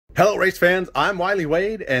Hello race fans, I'm Wylie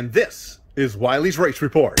Wade and this is Wylie's Race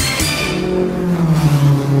Report.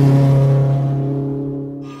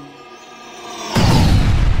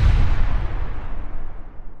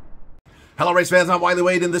 Hello race fans, I'm Wylie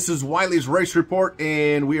Wade and this is Wylie's Race Report,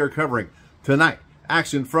 and we are covering tonight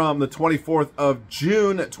action from the 24th of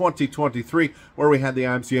June 2023, where we had the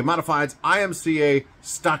IMCA Modifieds, IMCA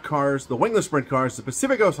Stock Cars, the Wingless Sprint Cars, the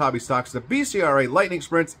Pacific Coast Hobby Stocks, the BCRA Lightning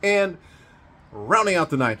Sprints, and rounding out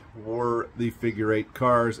the night were the Figure 8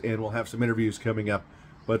 cars, and we'll have some interviews coming up.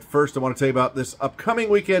 But first, I want to tell you about this upcoming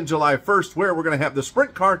weekend, July 1st, where we're going to have the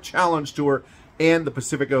Sprint Car Challenge Tour and the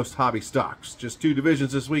Pacific Coast Hobby Stocks. Just two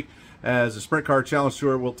divisions this week, as the Sprint Car Challenge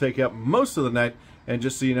Tour will take up most of the night. And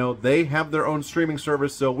just so you know, they have their own streaming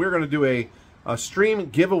service, so we're going to do a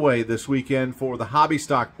stream giveaway this weekend for the hobby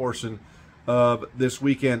stock portion of this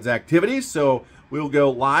weekend's activities. So we'll go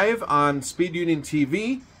live on Speed Union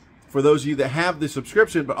TV for those of you that have the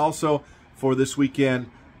subscription, but also for this weekend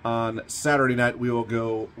on Saturday night, we will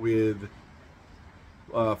go with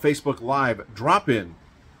Facebook Live drop-in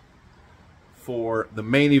for the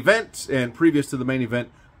main event. And previous to the main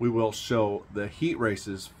event, we will show the heat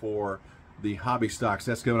races for the hobby stocks.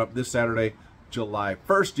 That's coming up this Saturday, July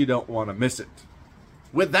 1st. You don't want to miss it.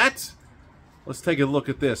 With that, let's take a look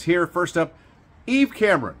at this. Here, first up, Eve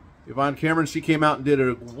Cameron. Yvonne Cameron, she came out and did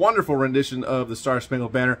a wonderful rendition of the Star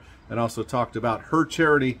Spangled Banner, and also talked about her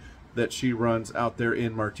charity that she runs out there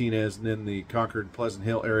in Martinez and in the Concord Pleasant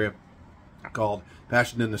Hill area called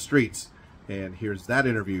Passion in the Streets. And here's that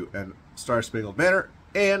interview and Star Spangled Banner,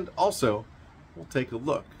 and also we'll take a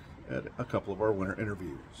look at a couple of our winter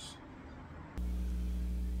interviews.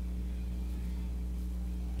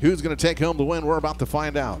 Who's going to take home the win? We're about to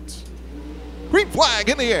find out. Green flag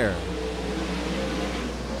in the air.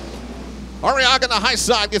 Arriaga on the high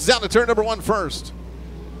side gets down to turn number 1 first.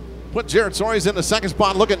 Put Jared Soares in the second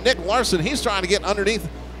spot. Look at Nick Larson. He's trying to get underneath.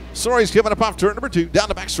 Soares giving up off turn number 2. Down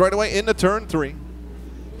the back straightaway into turn 3.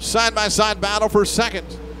 Side-by-side battle for second.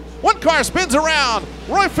 One car spins around.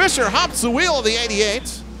 Roy Fisher hops the wheel of the 88.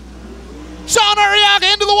 Sean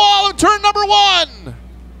Arriaga into the wall of turn number 1.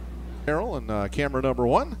 Carroll and camera number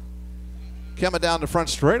 1. Coming down the front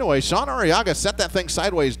straightaway. Sean Arriaga set that thing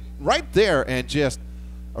sideways right there, and just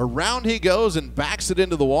around he goes and backs it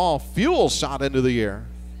into the wall. Fuel shot into the air.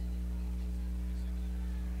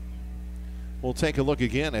 We'll take a look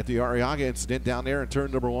again at the Arriaga incident down there in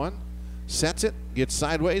turn number 1. Sets it, gets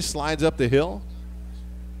sideways, slides up the hill,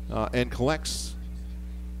 and collects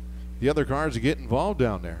the other cars to get involved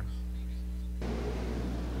down there.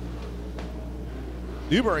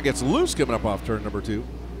 Newberry gets loose coming up off turn number 2.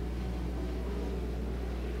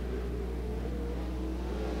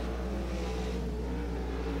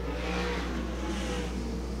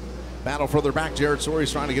 Battle further back. Jared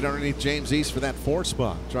Soares trying to get underneath James East for that 4th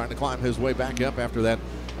spot. Trying to climb his way back up after that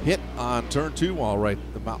hit on turn 2 wall right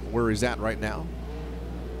about where he's at right now.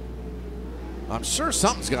 I'm sure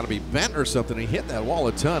something's got to be bent or something. He hit that wall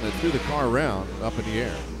a ton and threw the car around up in the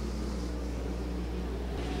air.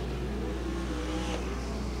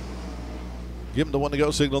 Give him the 1 to go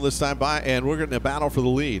signal this time by, and we're getting a battle for the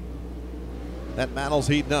lead. That battle's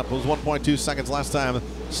heating up. It was 1.2 seconds last time.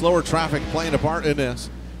 Slower traffic playing a part in this.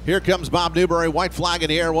 Here comes Bob Newberry, white flag in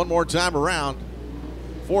the air one more time around.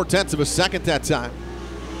 0.4 of a second that time.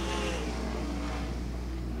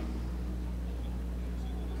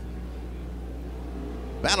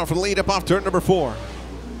 Battle for the lead up off turn number 4.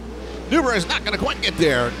 Newberry's not going to quite get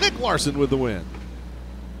there. Nick Larson with the win.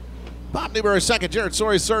 Bob Newberry second, Jared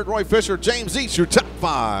Soares third, Roy Fisher, James East, your top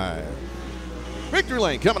 5. Victory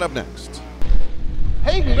Lane coming up next.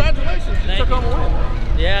 Hey, congratulations. You took home a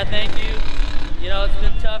win. Yeah, thank you. You know, it's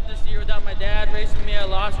been tough this year without my dad racing me. I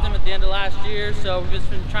lost him at the end of last year, so we've just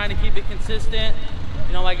been trying to keep it consistent.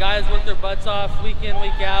 You know, my guys work their butts off week in,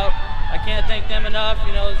 week out. I can't thank them enough.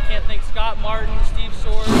 You know, can't thank Scott Martin, Steve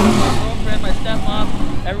Soares, my girlfriend, my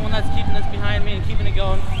stepmom, everyone that's keeping this behind me and keeping it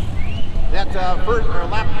going. That first or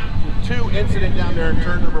lap 2 incident down there in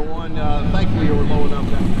turn number 1, thankfully you were low enough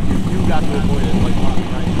that you got to avoid it like fun,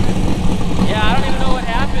 right? Yeah, I don't even know what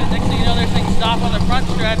happened. Next thing you know, there's things stop on the front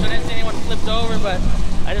stretch. I didn't see anyone flipped over, but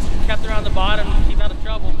I just kept around the bottom to keep out of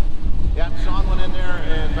trouble. Yeah, Sean went in there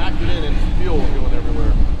and backed it in, and fuel going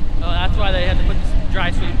everywhere. Oh, that's why they had to put this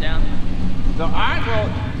dry sweep down. So, all right, well,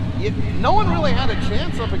 no one really had a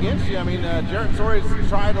chance up against you. I mean, Jared Soares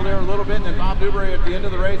tried there a little bit, and then Bob Newberry at the end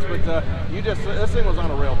of the race, but this thing was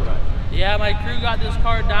on a rail tonight. Yeah, my crew got this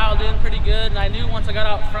car dialed in pretty good, and I knew once I got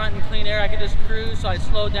out front in clean air, I could just cruise, so I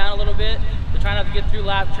slowed down a little bit to try not to get through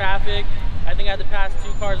lap traffic. I think I had to pass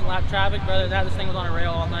 2 cars in lap traffic, but other than that, this thing was on a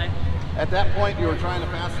rail all night. At that point, you were trying to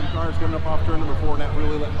pass some cars coming up off turn number 4, and that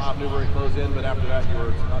really let Bob Newberry close in, but after that, you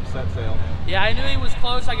were on set sail. Yeah, I knew he was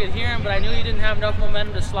close. I could hear him, but I knew he didn't have enough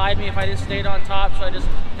momentum to slide me if I just stayed on top, so I just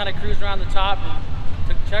kind of cruised around the top and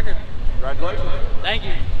took the checker. Congratulations. Thank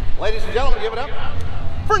you. Ladies and gentlemen, give it up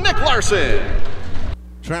for Nick Larson.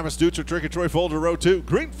 Travis Dutra, Tricky Troy Folger, row 2.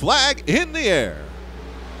 Green flag in the air.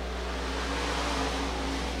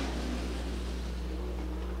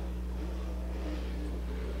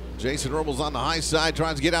 Jason Robles on the high side,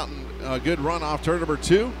 tries to get out in a good run off turn number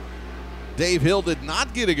 2. Dave Hill did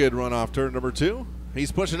not get a good run off turn number 2.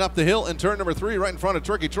 He's pushing up the hill in turn number 3 right in front of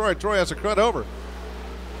Tricky Troy. Troy has to cut over.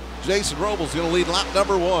 Jason Robles going to lead lap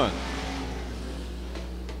number 1.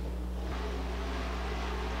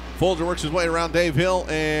 Folger works his way around Dave Hill,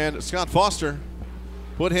 and Scott Foster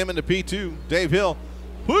put him into P2. Dave Hill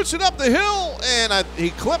pushing up the hill, and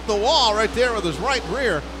he clipped the wall right there with his right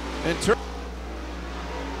rear and turned.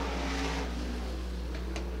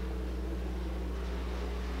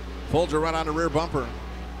 Folger right on the rear bumper.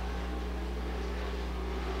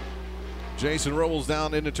 Jason Robles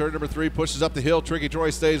down into turn number 3, pushes up the hill. Tricky Troy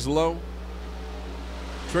stays low.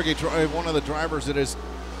 Tricky Troy, one of the drivers that is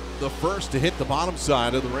the first to hit the bottom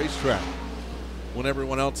side of the racetrack when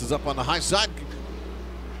everyone else is up on the high side.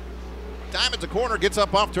 Diamond's a corner, gets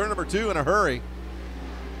up off turn number 2 in a hurry.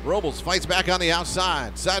 Robles fights back on the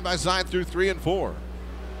outside, side by side through 3 and 4.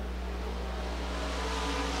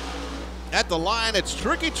 At the line, it's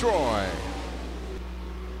Tricky Troy.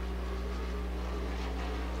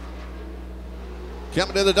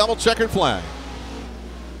 Coming to the double checkered flag.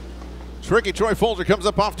 Tricky Troy Folger comes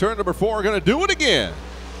up off turn number 4, going to do it again.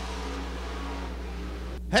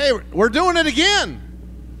 Hey, we're doing it again.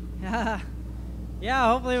 Yeah,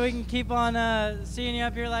 hopefully we can keep on seeing you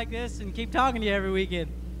up here like this and keep talking to you every weekend.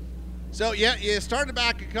 So, yeah, you started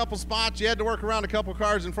back a couple spots. You had to work around a couple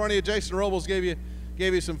cars in front of you. Jason Robles gave you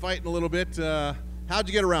some fighting a little bit. How'd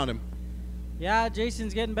you get around him? Yeah,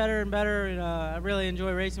 Jason's getting better and better, and I really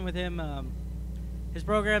enjoy racing with him. His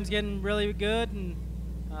program's getting really good, and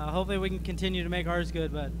hopefully we can continue to make ours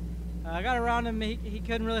good. But I got around him. He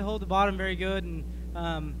couldn't really hold the bottom very good, and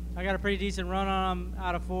I got a pretty decent run on him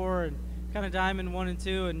out of 4, and kind of diamond 1 and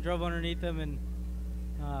 2, and drove underneath him. And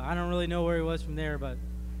I don't really know where he was from there, but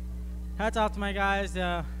hats off to my guys.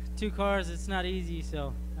 2 cars, it's not easy.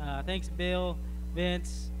 So thanks, Bill,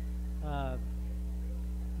 Vince,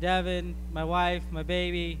 Devin, my wife, my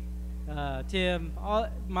baby, Tim,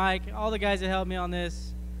 Mike, all the guys that helped me on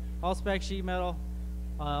this. All Spec Sheet Metal,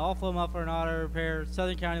 All Flow Muffler and Auto Repair,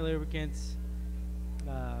 Southern County Lubricants,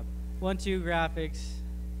 1-2 Graphics.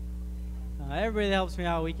 Everybody that helps me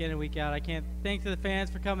out week in and week out. I can't thank to the fans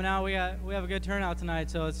for coming out. We have a good turnout tonight,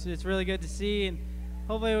 so it's really good to see, and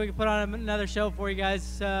hopefully we can put on another show for you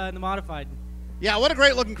guys in the modified. Yeah, what a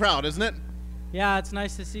great looking crowd, isn't it? Yeah, it's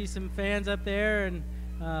nice to see some fans up there, and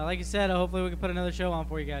like you said, hopefully we can put another show on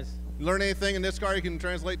for you guys. Learn anything in this car you can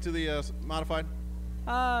translate to the modified?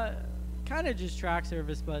 Kind of just track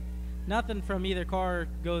service, but nothing from either car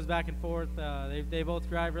goes back and forth. They both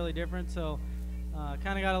drive really different, so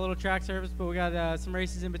kind of got a little track service, but we got some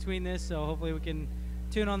races in between this, so hopefully we can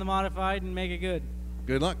tune on the modified and make it good.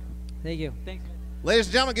 Good luck. Thank you. Thanks. Ladies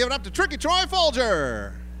and gentlemen, give it up to Tricky Troy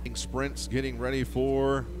Folger. Sprints getting ready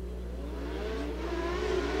for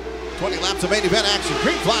 20 laps of main event action.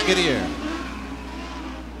 Green flag in the air.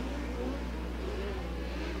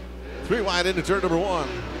 3 wide into turn number 1.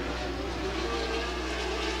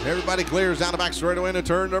 Everybody clears down the back straightaway into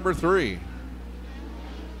turn number 3. I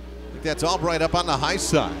think that's Albright up on the high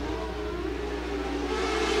side.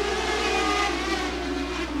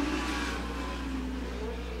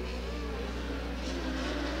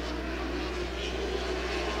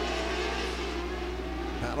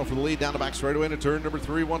 Battle for the lead down the back straightaway into turn number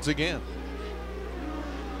 3 once again.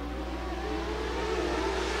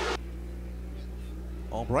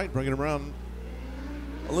 Albright bringing him around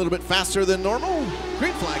a little bit faster than normal.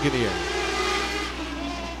 Green flag in the air.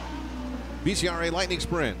 BCRA Lightning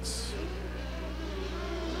Sprints.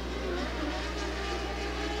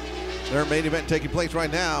 Their main event taking place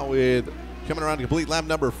right now with coming around to complete lap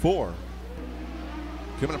number 4.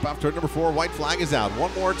 Coming up off turn number 4, white flag is out.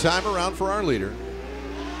 One more time around for our leader,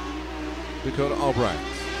 Dakota Albright.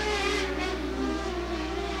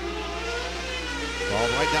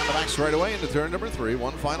 Albright down the back straightaway into turn number 3,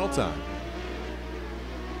 one final time.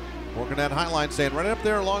 Working that high line, staying right up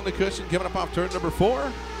there along the cushion, coming up off turn number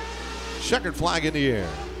 4. Checkered flag in the air.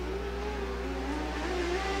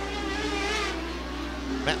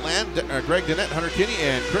 Matt Land, Greg Dennett, Hunter Kinney,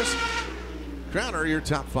 and Chris Crowner, your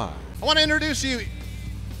top 5. I want to introduce you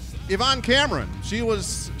Yvonne Cameron. She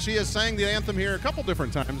has sang the anthem here a couple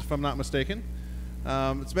different times, if I'm not mistaken.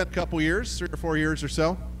 It's been a couple years, 3 or 4 years or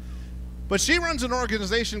so. But she runs an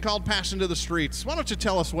organization called Passion to the Streets. Why don't you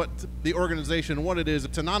tell us what the organization, what it is?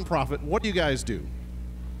 It's a nonprofit. What do you guys do?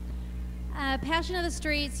 Passion of the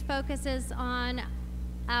Streets focuses on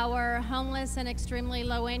our homeless and extremely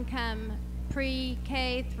low-income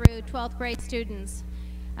pre-K through 12th grade students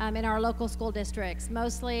in our local school districts,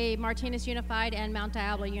 mostly Martinez Unified and Mount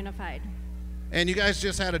Diablo Unified. And you guys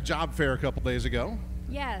just had a job fair a couple days ago.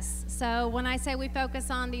 Yes, so when I say we focus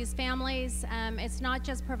on these families, it's not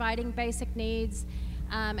just providing basic needs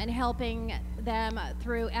and helping them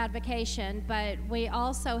through advocation, but we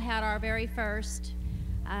also had our very first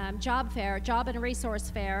job and resource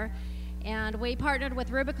fair, and we partnered with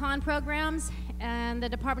Rubicon Programs and the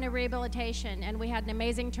Department of Rehabilitation, and we had an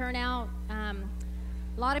amazing turnout.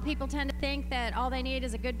 A lot of people tend to think that all they need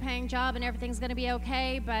is a good paying job and everything's going to be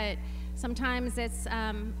okay, but sometimes it's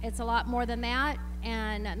a lot more than that.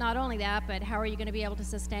 And not only that, but how are you going to be able to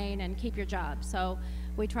sustain and keep your job? So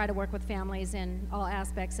we try to work with families in all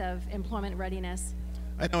aspects of employment readiness.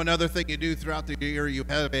 I know another thing you do throughout the year, you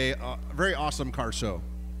have a very awesome car show.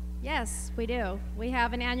 Yes, we do. We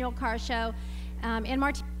have an annual car show in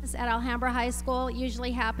Martinez at Alhambra High School. It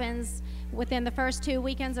usually happens within the first 2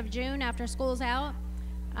 weekends of June after school's out.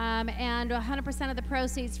 And 100% of the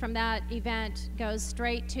proceeds from that event goes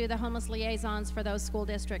straight to the homeless liaisons for those school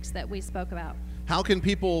districts that we spoke about. How can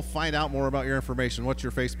people find out more about your information? What's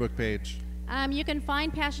your Facebook page? You can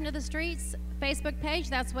find Passion to the Streets Facebook page.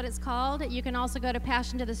 That's what it's called. You can also go to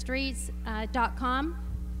passiontothestreets.com,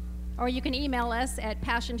 or you can email us at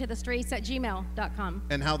passiontothestreets@gmail.com.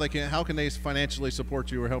 And how can they financially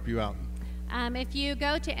support you or help you out? If you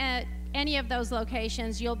go to any of those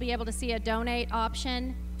locations, you'll be able to see a donate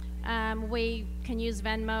option. We can use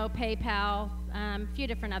Venmo, PayPal, a few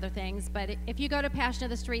different other things, but if you go to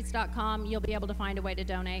passiontothestreets.com, you'll be able to find a way to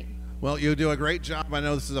donate. Well, you do a great job. I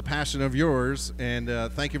know this is a passion of yours, and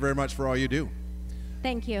thank you very much for all you do.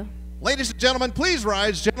 Thank you. Ladies and gentlemen, please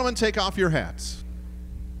rise. Gentlemen, take off your hats.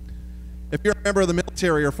 If you're a member of the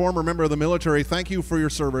military or former member of the military, thank you for your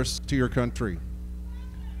service to your country.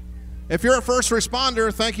 If you're a first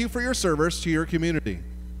responder, thank you for your service to your community.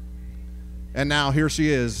 And now, here she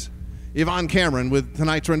is, Yvonne Cameron, with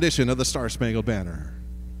tonight's rendition of the Star Spangled Banner.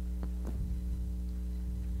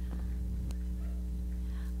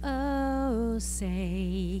 Oh,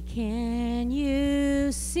 say, can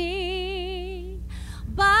you see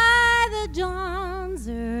by the dawn's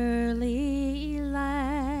early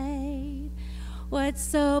light what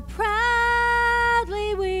so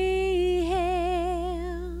proudly we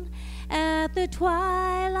hailed at the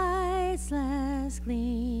twilight's last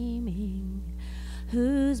gleaming,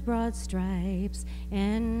 whose broad stripes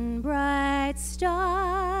and bright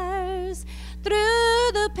stars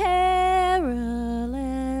through the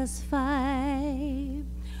perilous fight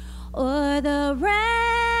o'er the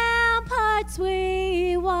ramparts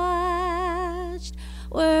we watched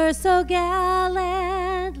were so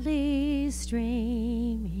gallantly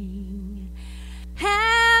streaming,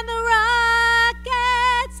 and the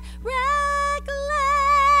rockets' red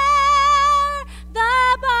glare,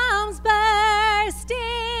 the bombs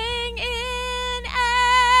bursting in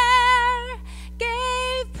air,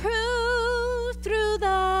 gave proof through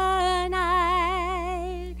the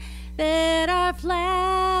night that our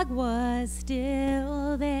flag was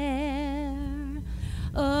still there.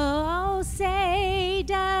 Oh, say,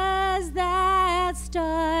 does that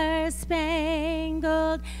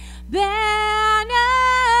star-spangled banner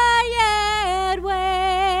yet wave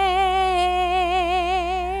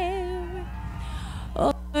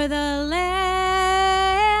o'er the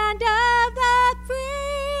land of the free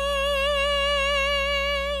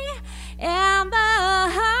and the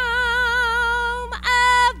home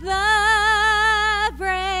of the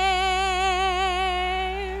brave?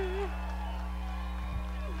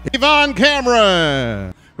 Yvonne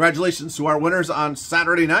Cameron. Congratulations to our winners on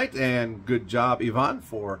Saturday night, and good job, Yvonne,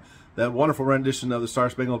 for that wonderful rendition of the Star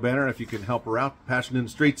Spangled Banner. If you can help her out, Passion in the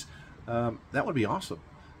Streets, that would be awesome.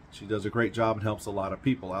 She does a great job and helps a lot of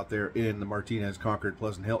people out there in the Martinez, Concord,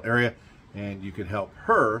 Pleasant Hill area, and you can help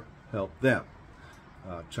her help them.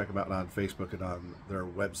 Check them out on Facebook and on their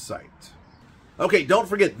website. Okay, don't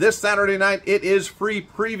forget, this Saturday night, it is free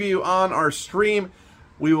preview on our stream.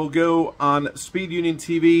 We will go on Speed Union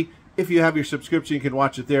TV. If you have your subscription, you can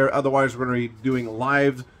watch it there. Otherwise, we're going to be doing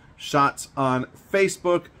live shots on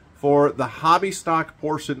Facebook for the hobby stock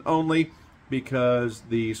portion only, because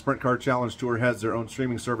the Sprint Car Challenge Tour has their own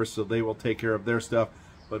streaming service, so they will take care of their stuff.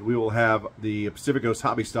 But we will have the Pacific Coast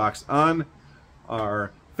hobby stocks on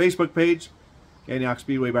our Facebook page Antioch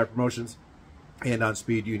Speedway by Promotions, and on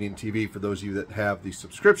Speed Union TV for those of you that have the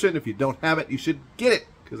subscription. If you don't have it, you should get it,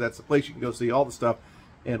 because that's the place you can go see all the stuff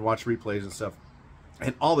and watch replays and stuff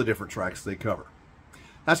and all the different tracks they cover.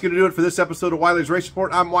 That's going to do it for this episode of Wylie's Race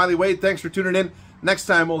Report. I'm Wylie Wade. Thanks for tuning in. Next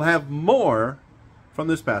time we'll have more from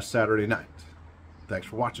this past Saturday night. Thanks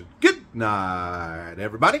for watching. Good night,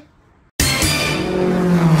 everybody.